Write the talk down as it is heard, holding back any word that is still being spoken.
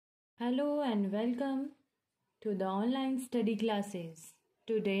Hello and welcome to the online study classes.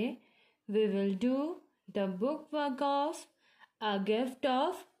 Today we will do the bookwork of A Gift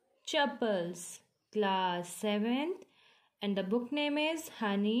of Chapels, class 7th, and the book name is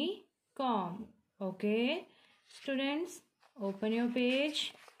Honeycomb. Okay, students, open your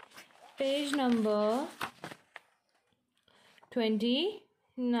page number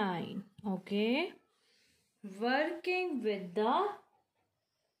 29. Okay, working with the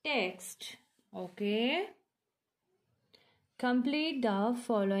text. Okay, complete the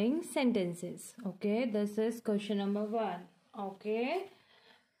following sentences. Okay, this is question number 1. Okay,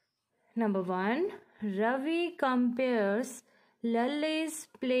 number 1, Ravi compares Lally's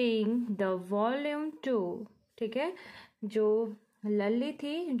playing the volume to. ठीक है, जो लल्ली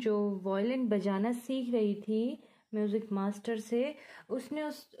थी जो violin बजाना सीख रही थी music master से, उसने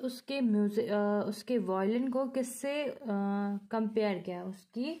उसके वायलिन को किससे कंपेयर किया,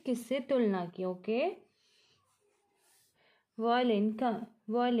 उसकी किससे तुलना की. Okay,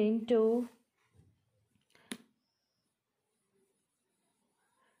 violin to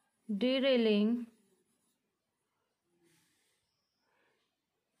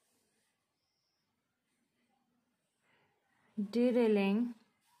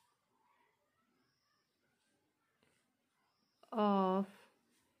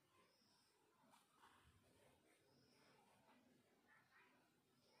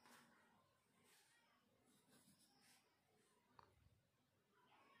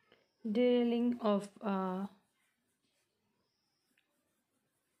derailing of a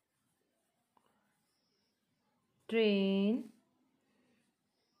train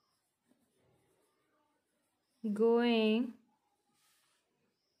going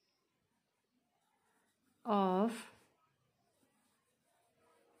off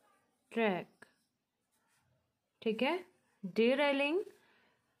track. ठीक है, derailing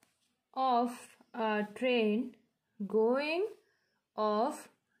of a train going off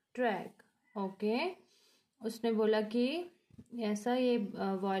track. Okay, उसने बोला कि ऐसा ये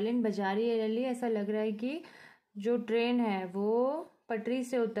वायलिन बजा रही है लली, ऐसा लग रहा है कि जो ट्रेन है वो पटरी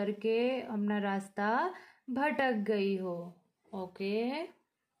से उतर के अपना रास्ता भटक गई हो. Okay,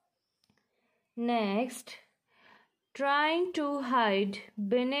 next, trying to hide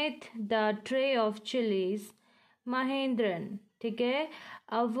beneath the tray of chillies Mahendran. ठीक है,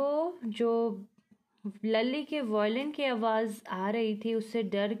 अब वो जो लल्ली के वायलिन की आवाज़ आ रही थी उससे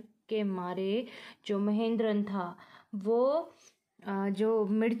डर के मारे जो महेंद्रन था वो जो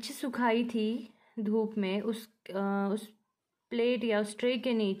मिर्च सुखाई थी धूप में उस प्लेट या उस ट्रे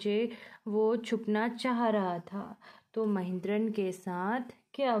के नीचे वो छुपना चाह रहा था. तो महेंद्रन के साथ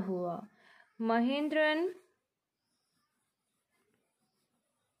क्या हुआ? Mahendran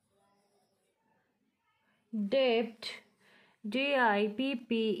dipped,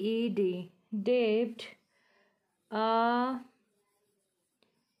 D-I-P-P-E-D, dipped a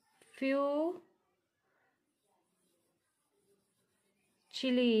few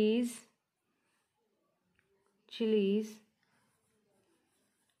chilies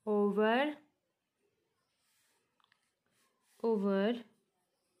over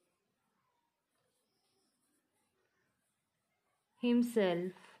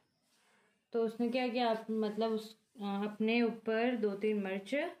himself. तो उसने क्या किया, मतलब उस अपने ऊपर 2-3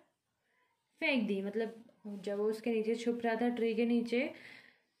 मिर्च फेंक दी. मतलब जब वो उसके नीचे छुप रहा था ट्री के नीचे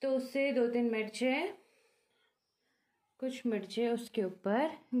तो उससे 2-3 मिर्चें, कुछ मिर्चें उसके ऊपर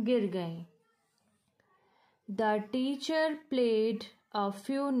गिर गईं. The teacher played a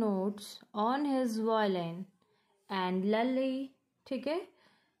few notes on his violin and लल्ली. ठीक है,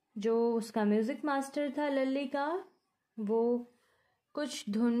 जो उसका म्यूजिक मास्टर था लल्ली का, वो कुछ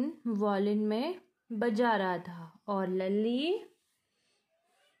धुन वायलिन में बजा रहा था और लल्ली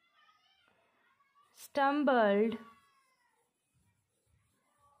stumbled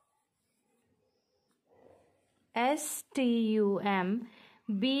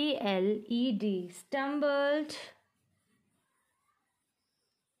S-T-U-M-B-L-E-D, stumbled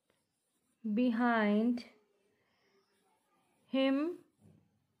behind him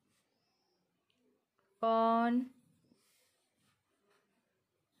on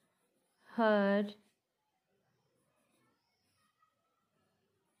her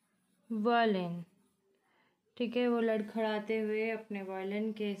violin. ठीक है, वो लड़खड़ाते हुए अपने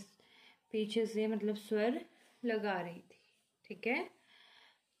वायलिन के पीछे से मतलब स्वर लगा रही थी. ठीक है,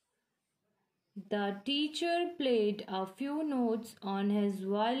 the teacher played a few notes on his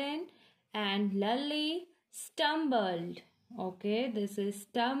violin and Lalli stumbled. Okay, this is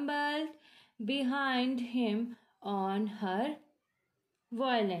stumbled behind him on her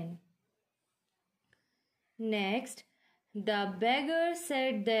violin. Next, The beggar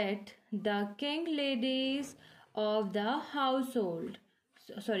said that the king ladies of the household,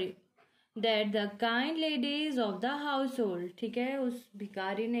 sorry, that the kind ladies of the household, ठीक है, उस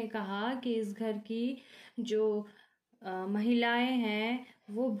भिखारी ने कहा कि इस घर की जो महिलाएं हैं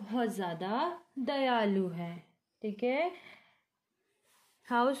वो बहुत ज़्यादा दयालु हैं, ठीक है.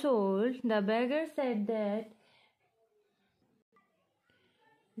 Household, the beggar said that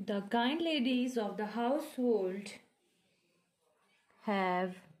the kind ladies of the household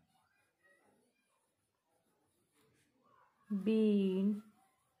have been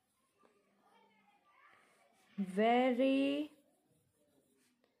very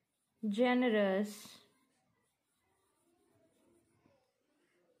generous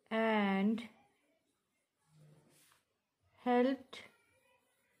and helped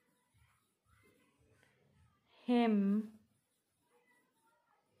him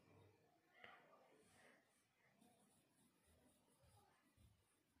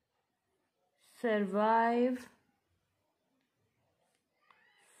survive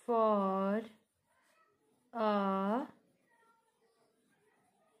for a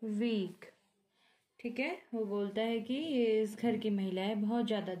week. ठीक है, वो बोलता है कि ये इस घर की महिलाएं बहुत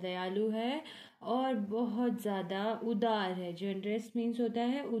ज़्यादा दयालु है और बहुत ज़्यादा उदार है. जनरस मीन्स होता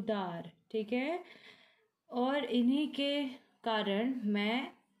है उदार, ठीक है. और इन्हीं के कारण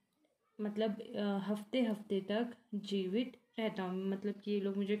मैं मतलब हफ्ते हफ्ते तक जीवित रहता हूँ. मतलब कि ये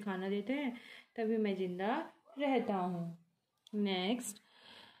लोग मुझे खाना देते हैं तभी मैं जिंदा रहता हूँ. Next,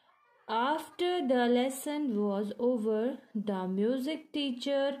 after the lesson was over the music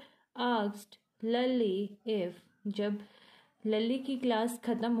teacher asked Lali if, जब लली की क्लास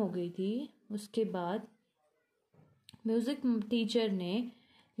ख़त्म हो गई थी उसके बाद म्यूजिक टीचर ने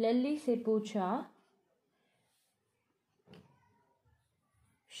लली से पूछा,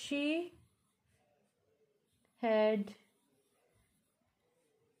 she had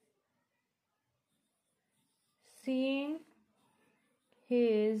seen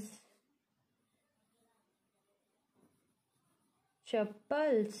his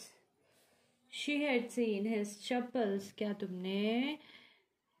chappals. She had seen his chappals. क्या तुमने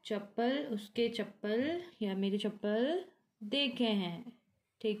चप्पल, उसके चप्पल या मेरे चप्पल देखे हैं,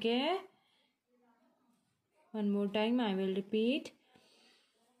 ठीक है. One more time I will repeat.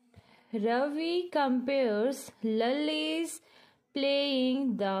 Ravi compares Lally's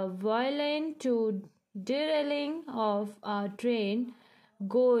playing the violin to derailing of a train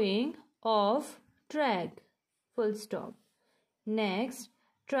going off track. Full stop. Next,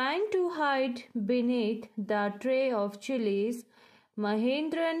 trying to hide beneath the tray of chilies,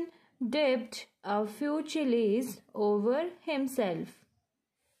 Mahendran dipped a few chilies over himself.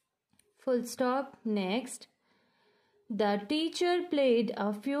 Full stop. Next, the teacher played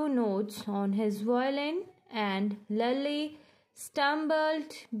a few notes on his violin and Lally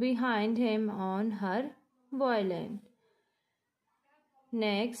stumbled behind him on her violin.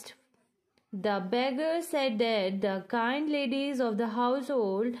 Next, the beggar said that the kind ladies of the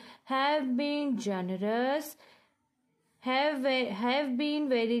household have been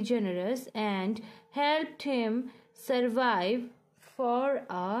very generous and helped him survive for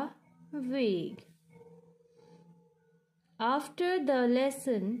a week. After the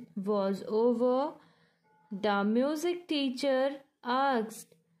lesson was over, the music teacher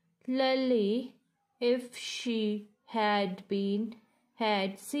asked Lally if she had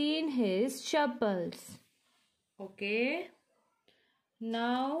seen his chappals. Okay.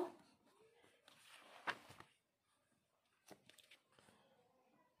 Now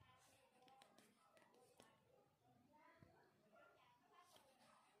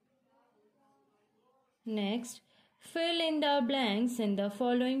next, fill in the blanks in the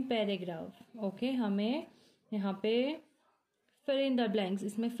following paragraph. Okay, हमें यहाँ पे fill in the blanks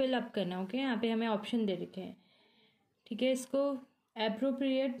इसमें fill up करना. Okay, यहाँ पे हमें option दे रखे हैं, ठीक है. इसको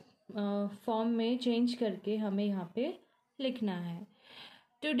appropriate फॉर्म में चेंज करके हमें यहाँ पे लिखना है.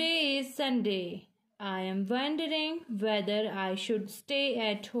 Today is Sunday. I am wondering whether I should stay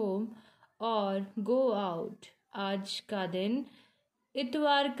at home or go out. आज का दिन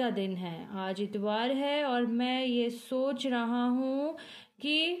इतवार का दिन है. आज इतवार है और मैं ये सोच रहा हूँ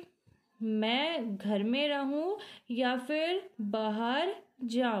कि मैं घर में रहूँ या फिर बाहर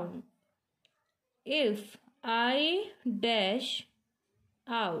जाऊँ. If I dash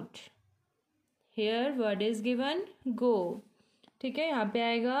out, here word is given go. ठीक है, यहाँ पे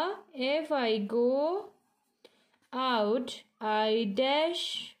आएगा if I go out I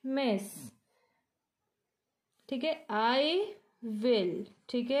dash miss. ठीक है, I will,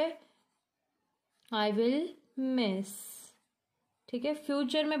 ठीक है, I will miss. ठीक है,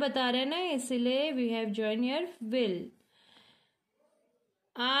 फ्यूचर में बता रहे हैं ना, इसलिए we have join here will.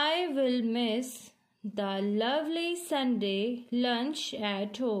 I will miss the lovely Sunday lunch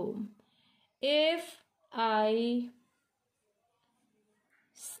at home. If I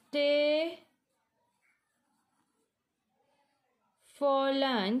stay for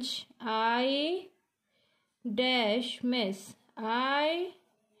lunch, I dash miss. I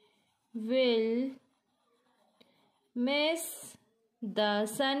will miss the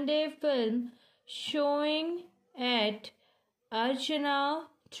Sunday film showing at Archana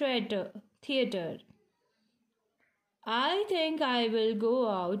Theatre. I think I will go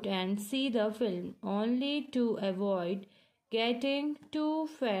out and see the film only to avoid getting too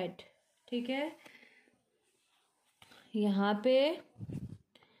fat. ठीक है, यहाँ पे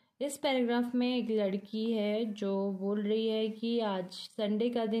इस paragraph में एक लड़की है जो बोल रही है कि आज संडे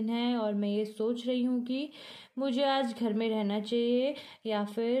का दिन है और मैं ये सोच रही हूँ कि मुझे आज घर में रहना चाहिए या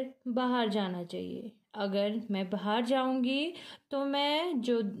फिर बाहर जाना चाहिए। अगर मैं बाहर जाऊंगी तो मैं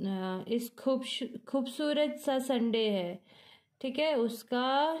जो इस खूबसूरत सा संडे है, ठीक है,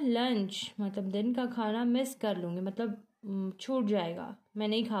 उसका लंच मतलब दिन का खाना मिस कर लूँगी, मतलब छूट जाएगा, मैं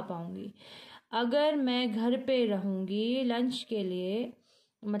नहीं खा पाऊँगी। अगर मैं घर पे रहूँगी लंच के लिए,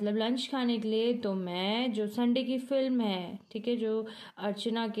 मतलब लंच खाने के लिए, तो मैं जो संडे की फिल्म है, ठीक है, जो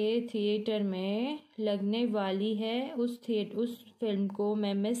अर्चना के थिएटर में लगने वाली है, उस फिल्म को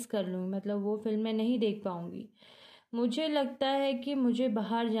मैं मिस कर लूँ, मतलब वो फिल्म मैं नहीं देख पाऊँगी। मुझे लगता है कि मुझे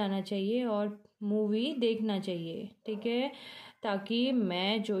बाहर जाना चाहिए और मूवी देखना चाहिए, ठीक है, ताकि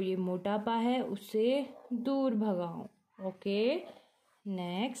मैं जो ये मोटापा है उससे दूर भगाऊँ। Okay,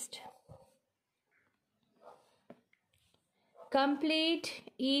 next. Complete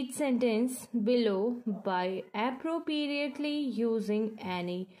each sentence below by appropriately using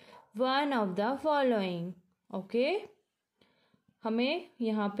any one of the following. Okay? हमें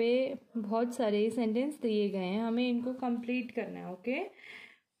यहाँ पे बहुत सारे सेंटेंस दिए गए हैं, हमें इनको कंप्लीट करना है। ओके,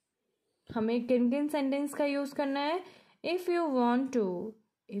 हमें किन किन सेंटेंस का यूज़ करना है? If you want to,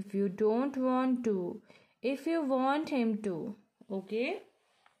 if you don't want to, if you want him to. Okay,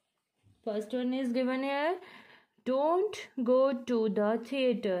 first one is given here, Don't go to the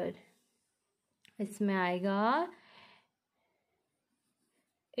theater. इसमें आएगा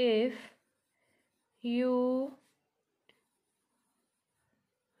if you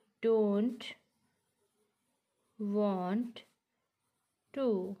don't want to.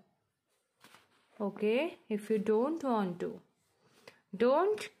 Okay, if you don't want to.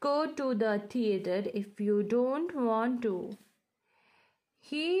 Don't go to the theater if you don't want to.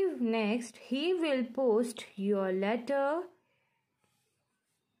 He will post your letter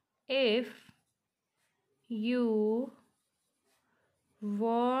if you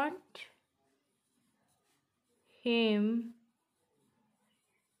want him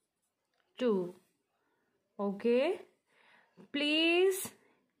to. Okay, please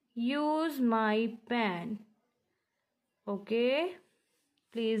use my pen. Okay,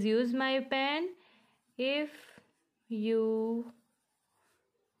 please use my pen if you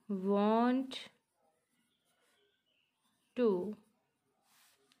want to.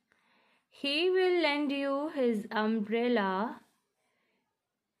 He will lend you his umbrella.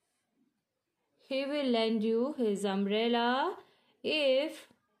 He will lend you his umbrella if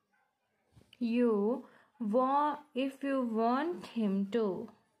you want him to.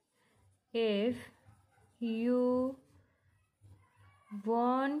 If you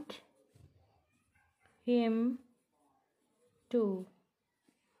want him to.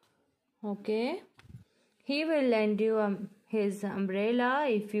 Okay, he will lend you his umbrella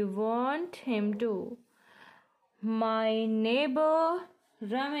if you want him to. My neighbor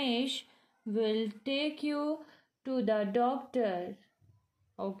Ramesh will take you to the doctor.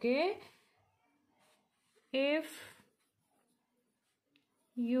 Okay, if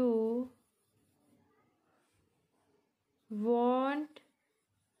you want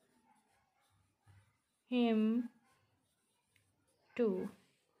him to.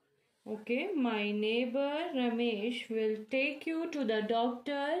 Okay, my neighbor Ramesh will take you to the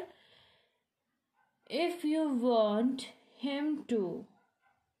doctor if you want him to.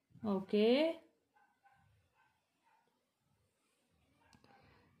 Okay,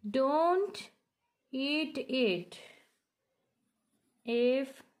 don't eat it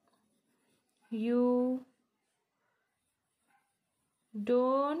if you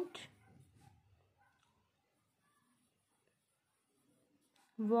don't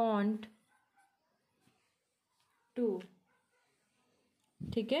want to.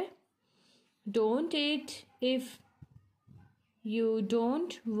 ठीक है, don't eat if you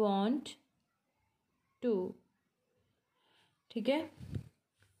don't want to. ठीक है,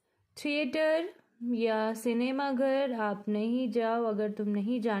 theater या cinema घर आप नहीं जाओ अगर तुम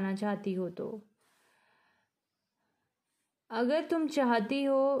नहीं जाना चाहती हो तो। अगर तुम चाहती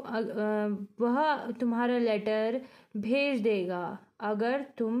हो वह तुम्हारा लेटर भेज देगा अगर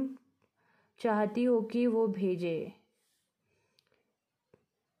तुम चाहती हो कि वो भेजे।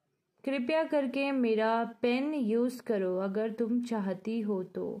 कृपया करके मेरा पेन यूज़ करो अगर तुम चाहती हो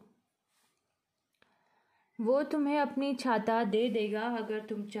तो। वो तुम्हें अपनी छाता दे देगा अगर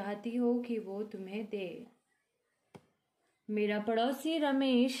तुम चाहती हो कि वो तुम्हें दे। मेरा पड़ोसी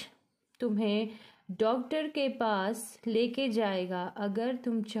रमेश तुम्हें डॉक्टर के पास लेके जाएगा अगर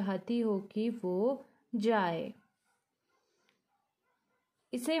तुम चाहती हो कि वो जाए।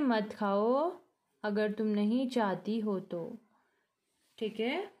 इसे मत खाओ अगर तुम नहीं चाहती हो तो। ठीक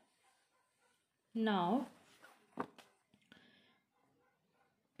है। Now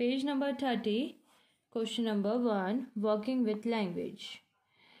page number 30, question number 1, working with language.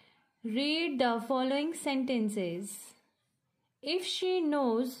 Read the following sentences. If she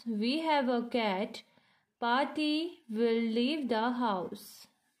knows we have a cat, Pati will leave the house.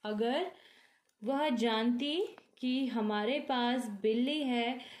 अगर वह जानती कि हमारे पास बिल्ली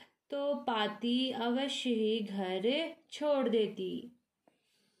है तो पाती अवश्य ही घर छोड़ देती।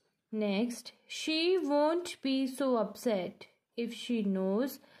 Next, she won't be so upset if she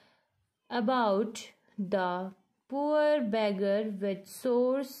knows about the poor beggar with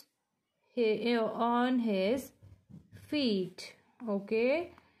sores on his feet. Okay,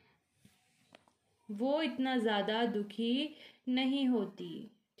 वो इतना ज़्यादा दुखी नहीं होती।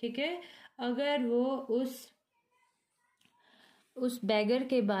 ठीक है, अगर वो उस बैगर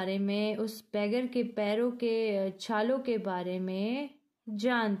के बारे में, उस बैगर के पैरों के छालों के बारे में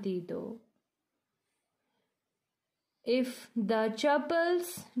जानती तो। If the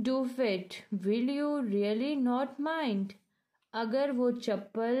chapels do fit, will you really not mind? अगर वो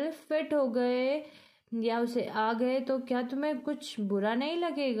चप्पल फिट हो गए या उसे आ गए तो क्या तुम्हें कुछ बुरा नहीं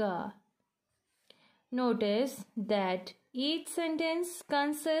लगेगा? Notice that each sentence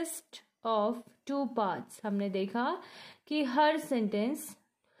consists of two parts. हमने देखा कि हर सेंटेंस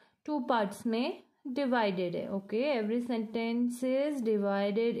टू पार्ट्स में divided है. Okay, every sentence is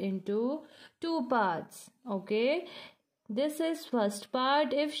divided into two parts. Okay, this is first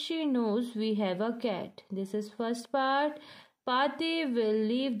part. If she knows we have a cat. This is first part. Pati will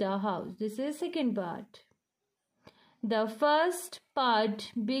leave the house. This is second part. The first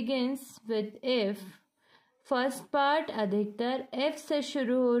part begins with if. First part अधिकतर F से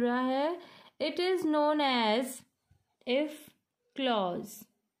शुरू हो रहा है. It is known as if clause.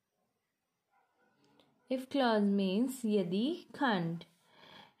 If clause means यदि खंड.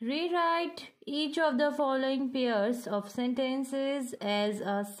 Rewrite each of the following pairs of sentences as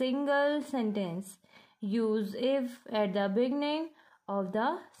a single sentence. Use if at the beginning of the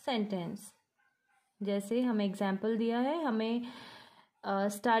sentence. जैसे हमें एग्जाम्पल दिया है, हमें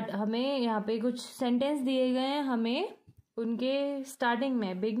हमें यहाँ पे कुछ सेंटेंस दिए गए हैं, हमें उनके स्टार्टिंग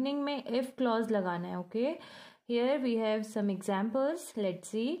में, बिगनिंग में इफ क्लॉज लगाना है. Okay, here we have some examples. Let's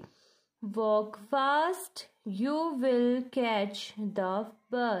see. Walk fast, you will catch the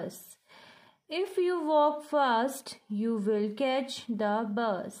bus. If you walk fast you will catch the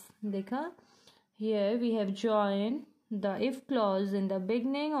bus. देखा, here we have join the if clause in the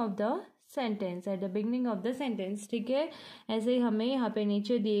beginning of the sentence, at the beginning of the sentence. ठीक है, ऐसे ही हमें यहाँ पे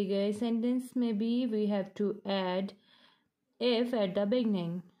नीचे दिए गए सेंटेंस में भी we have to add if at the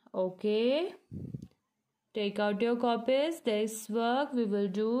beginning. Okay, take out your copies. This work we will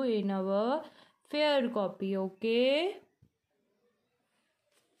do in our fair copy. Okay,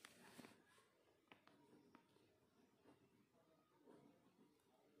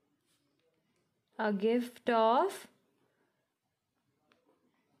 a gift of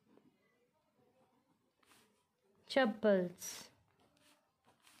chappals.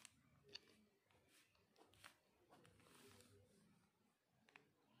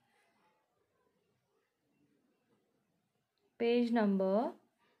 Page number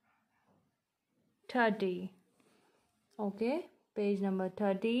 30. Okay, page number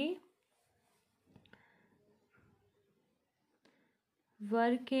 30.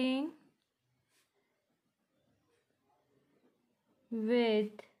 Working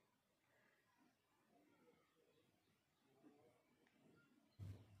with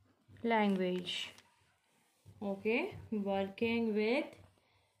language. Okay, working with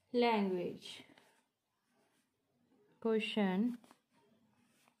language. Question.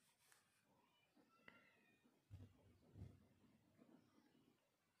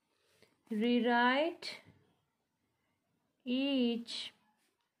 Rewrite each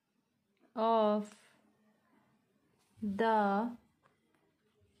of the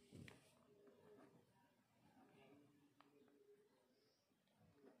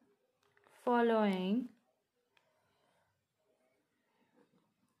following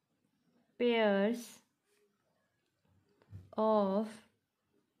pairs of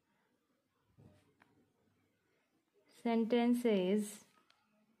sentences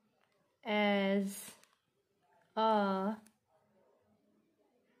as a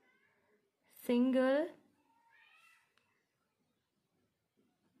single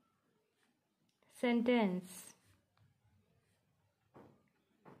sentence.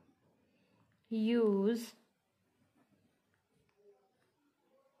 Use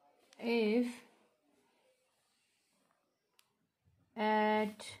if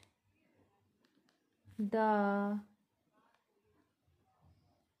at the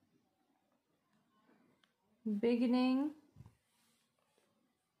beginning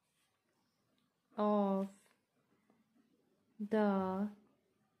of the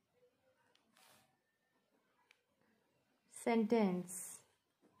sentence.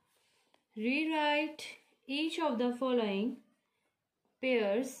 Rewrite each of the following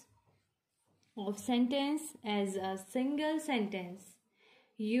pairs of sentence as a single sentence.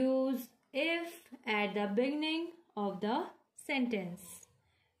 Use if at the beginning of the sentence.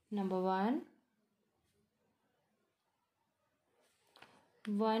 Number 1.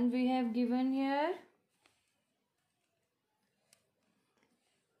 One we have given here.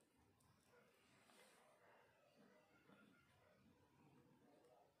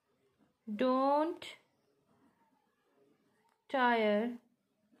 Don't tire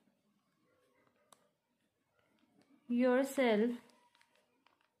yourself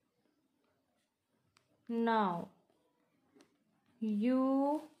now.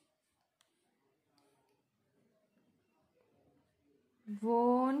 You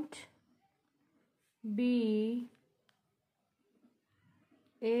won't be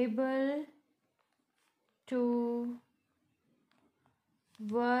able to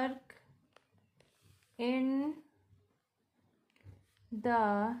work in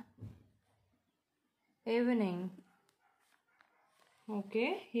the evening.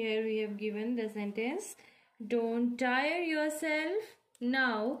 Okay, here we have given the sentence, don't tire yourself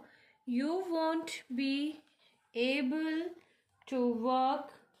now. You won't be able to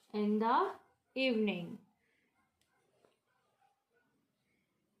work in the evening.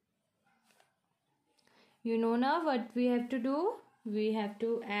 You know now what we have to do? We have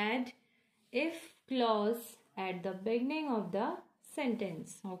to add if clause at the beginning of the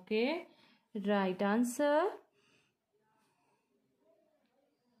sentence. Okay, right answer.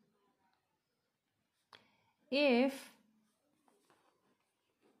 If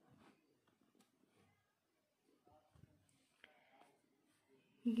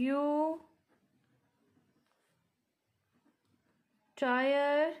you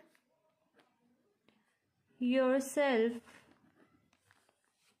tire yourself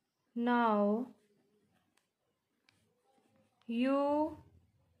now, you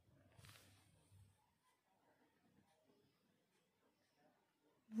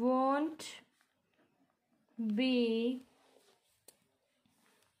won't be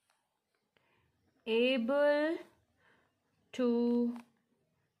able to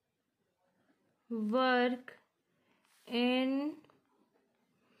work in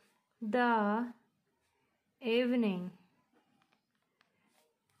the evening.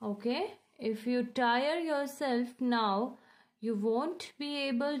 Okay, if you tire yourself now, you won't be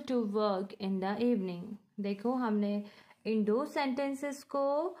able to work in the evening. देखो हमने इन दो sentences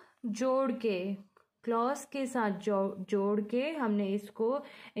को जोड़ के clause के साथ जोड़ के हमने इसको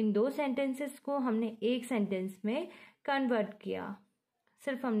इन दो sentences को हमने एक sentence में convert किया.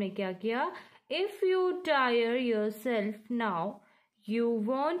 सिर्फ हमने क्या किया, if you tire yourself now, you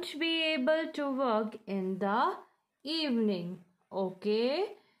won't be able to work in the evening.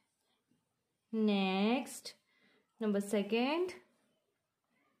 Okay. Next, number 2.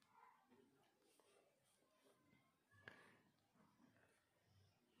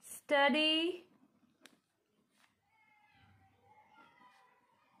 Study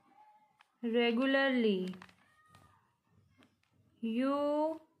regularly.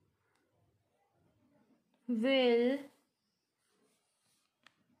 You will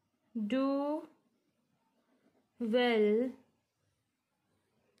do well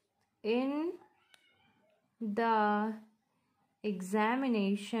in the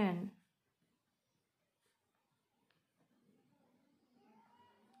examination.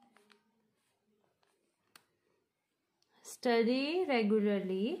 Study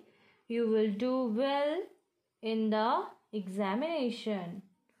regularly. You will do well in the examination.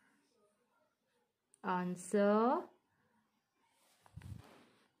 Answer.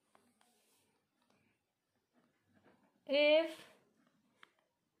 If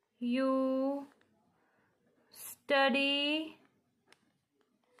You study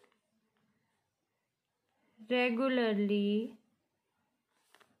regularly,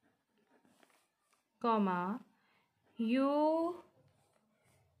 comma, you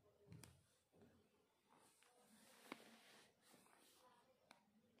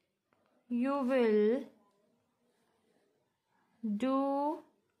will do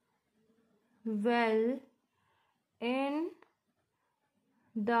well in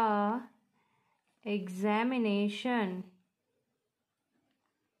the examination.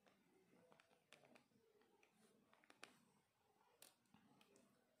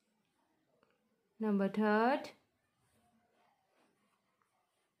 Number third,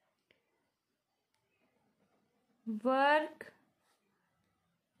 work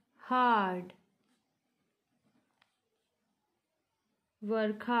hard.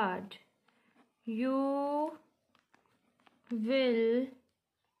 Work hard. You will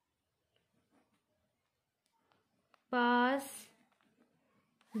pass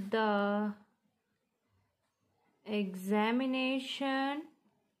the examination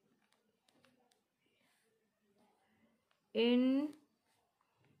in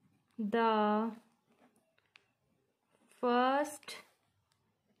the first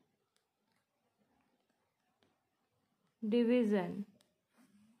division.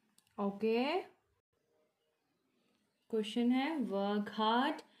 Okay. Question है, work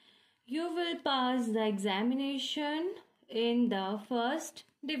hard. You will pass the examination in the first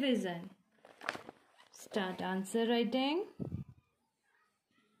division. Start answer writing.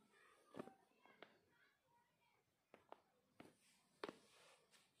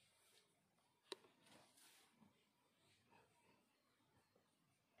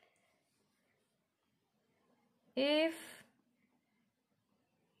 If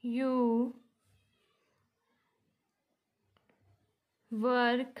you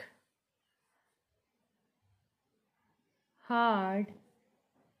work hard,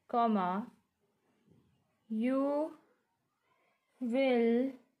 comma, you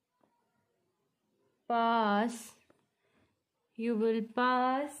will pass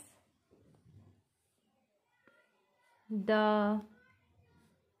the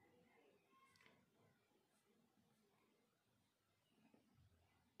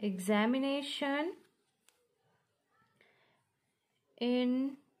examination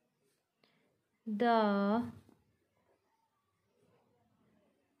in the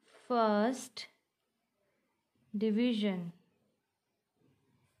first division.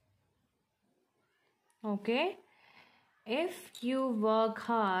 Okay. If you work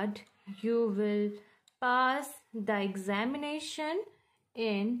hard, you will pass the examination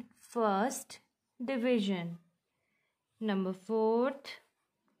in first division. Number fourth,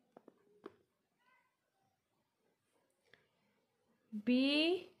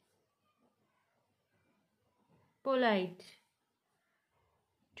 be polite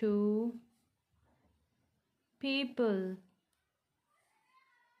to people.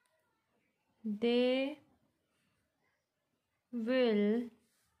 They will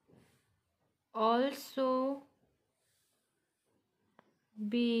also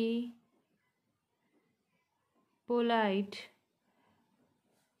be polite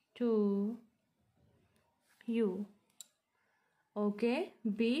to you. Okay,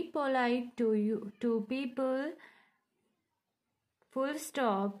 be polite to people, full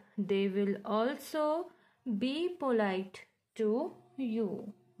stop. They will also be polite to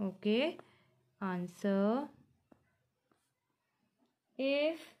you. Okay, answer.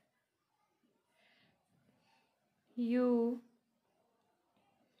 If you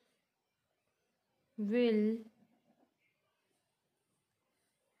will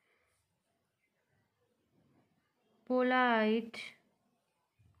polite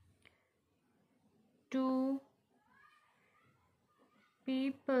to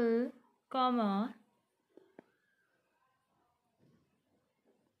people, comma,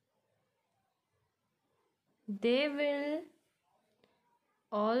 they will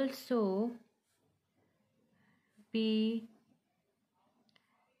also be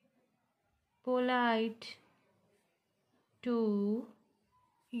polite to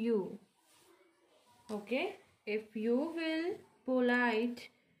you. Okay, if you will polite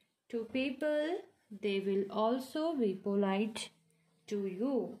to people, they will also be polite to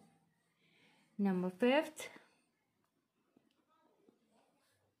you. Number fifth,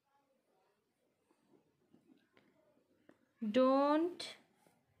 don't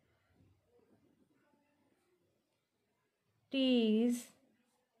tease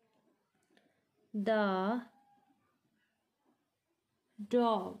the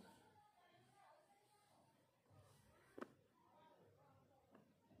dog.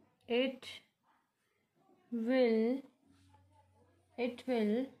 it will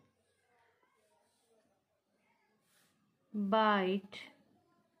bite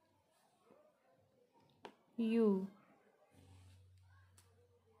you.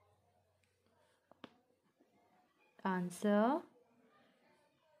 Answer: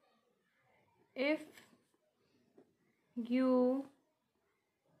 if you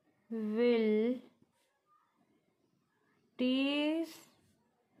will tease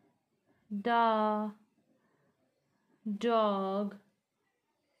the dog,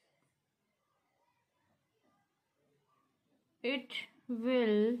 it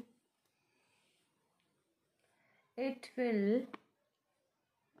will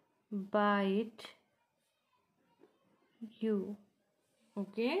bite you.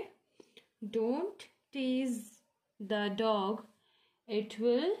 Okay? Don't tease the dog, it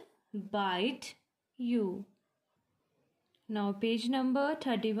will bite you. Now page number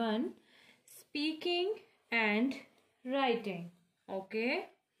 31, speaking and writing. Okay?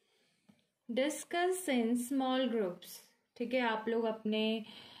 Discuss in small groups. ठीक है, आप लोग अपने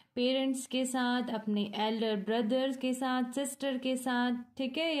parents के साथ, अपने Elder brothers के साथ, सिस्टर के साथ,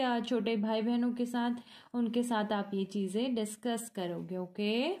 ठीक है, या छोटे भाई बहनों के साथ, उनके साथ आप ये चीज़ें डिस्कस करोगे.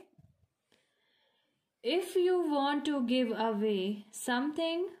 Okay. If you want to give away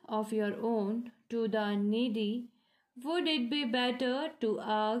something of your own to the needy, would it be better to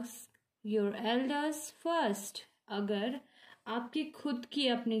ask your elders first? अगर आपकी खुद की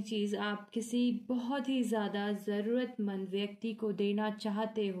अपनी चीज़ आप किसी बहुत ही ज़्यादा ज़रूरतमंद व्यक्ति को देना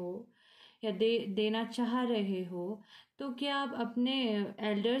चाहते हो या देना चाह रहे हो, तो क्या आप अपने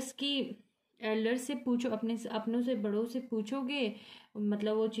एल्डर्स से पूछो, अपनों से, बड़ों से पूछोगे,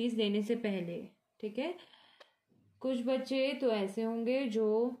 मतलब वो चीज़ देने से पहले. ठीक है. कुछ बच्चे तो ऐसे होंगे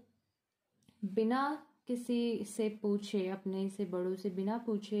जो बिना किसी से पूछे, अपने से बड़ों से बिना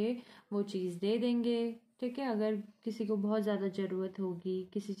पूछे वो चीज़ दे देंगे. ठीक है. अगर किसी को बहुत ज़्यादा ज़रूरत होगी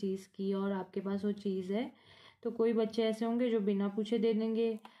किसी चीज़ की और आपके पास वो चीज़ है, तो कोई बच्चे ऐसे होंगे जो बिना पूछे दे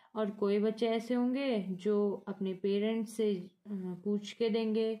देंगे, और कोई बच्चे ऐसे होंगे जो अपने पेरेंट्स से पूछ के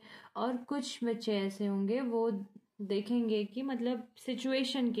देंगे, और कुछ बच्चे ऐसे होंगे वो देखेंगे कि मतलब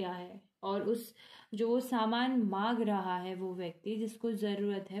सिचुएशन क्या है और उस जो वो सामान मांग रहा है वो व्यक्ति जिसको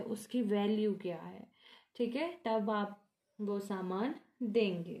ज़रूरत है उसकी वैल्यू क्या है. ठीक है. तब आप वो सामान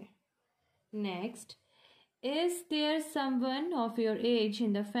देंगे. Next, is there someone of your as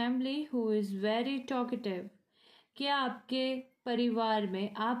in the family who is very talkative? क्या आपके परिवार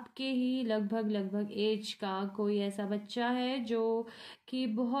में आपके ही लगभग एज का कोई ऐसा बच्चा है जो कि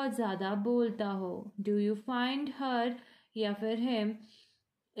बहुत ज़्यादा बोलता हो? डू यू फाइंड हर या फिर him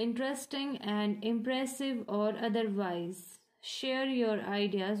interesting and impressive or otherwise? Share your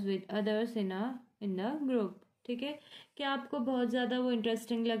ideas with others in the group. ठीक है. क्या आपको बहुत ज़्यादा वो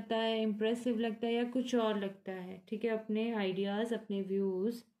इंटरेस्टिंग लगता है, इम्प्रेसिव लगता है या कुछ और लगता है? ठीक है. अपने आइडियाज़, अपने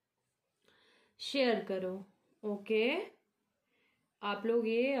व्यूज़ शेयर करो. ओके. आप लोग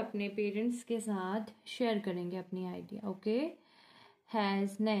ये अपने पेरेंट्स के साथ शेयर करेंगे अपनी idea. Okay.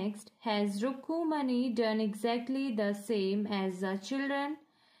 Has Rukumani done exactly the same as the children?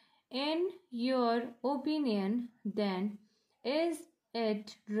 In your opinion, then, is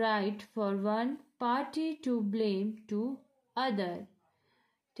it right for one party to blame to other?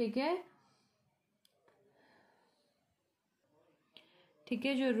 ठीक है. ठीक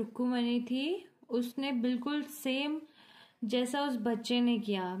है. जो रुक्कुमणि थी उसने बिल्कुल सेम जैसा उस बच्चे ने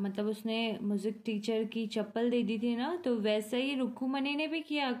किया, मतलब उसने म्यूजिक टीचर की चप्पल दे दी थी ना, तो वैसा ही रुक्कुमणि ने भी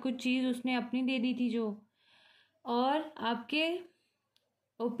किया. कुछ चीज़ उसने अपनी दे दी थी जो. और आपके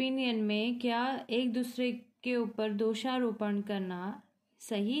ओपिनियन में क्या एक दूसरे के ऊपर दोषारोपण करना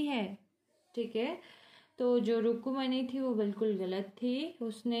सही है? ठीक है. तो जो रुक्कुमणि थी वो बिल्कुल गलत थी.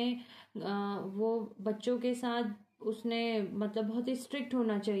 उसने वो बच्चों के साथ उसने मतलब बहुत ही स्ट्रिक्ट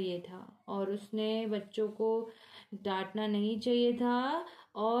होना चाहिए था, और उसने बच्चों को डांटना नहीं चाहिए था.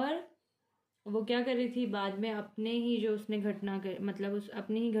 और वो क्या कर रही थी बाद में, अपने ही जो उसने मतलब उस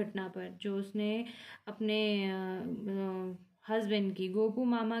अपनी ही घटना पर जो उसने अपने हस्बैंड की, गोपू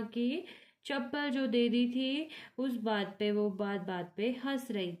मामा की चप्पल जो दे दी थी, उस बात पे वो बात पे हंस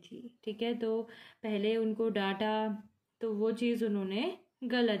रही थी. ठीक है. तो पहले उनको डांटा तो वो चीज़ उन्होंने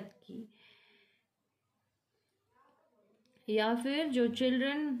गलत की. या फिर जो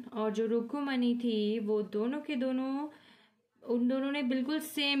चिल्ड्रन और जो रुक्कुमणि थी वो दोनों के दोनों, उन दोनों ने बिल्कुल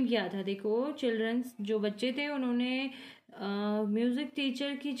सेम किया था. देखो, चिल्ड्रंस जो बच्चे थे उन्होंने म्यूजिक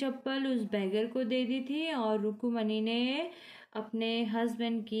टीचर की चप्पल उस बैगर को दे दी थी, और रुक्कुमणि ने अपने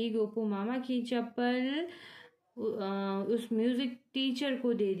हस्बैंड की, गोपू मामा की चप्पल उस म्यूजिक टीचर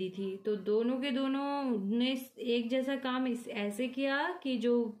को दे दी थी। तो दोनों के दोनों ने एक जैसा काम ऐसे किया कि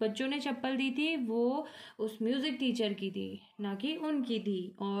जो बच्चों ने चप्पल दी थी वो उस म्यूजिक टीचर की थी, ना कि उनकी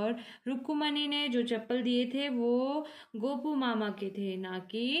थी। और रुक्कुमणी ने जो चप्पल दिए थे वो गोपू मामा के थे, ना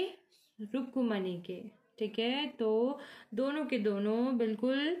कि रुक्कुमणी के। ठीक है, तो दोनों के दोनों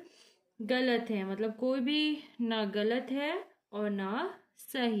बिल्कुल गलत है, मतलब कोई भी ना गलत है और ना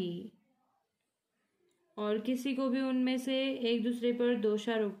सही, और किसी को भी उनमें से एक दूसरे पर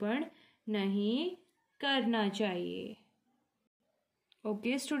दोषारोपण नहीं करना चाहिए।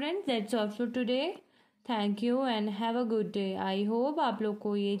 Okay student, that's all for today. Thank you and have a good day. I hope आप लोग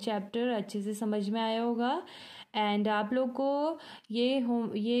को ये चैप्टर अच्छे से समझ में आया होगा। एंड आप लोग को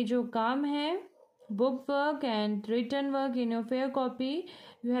ये जो काम है, book work and written work in your fair copy,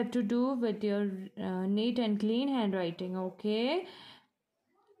 you have to do with your neat and clean hand writing. Okay,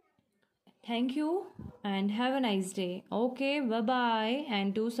 thank you and have a nice day. Okay, bye bye,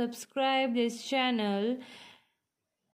 and do subscribe this channel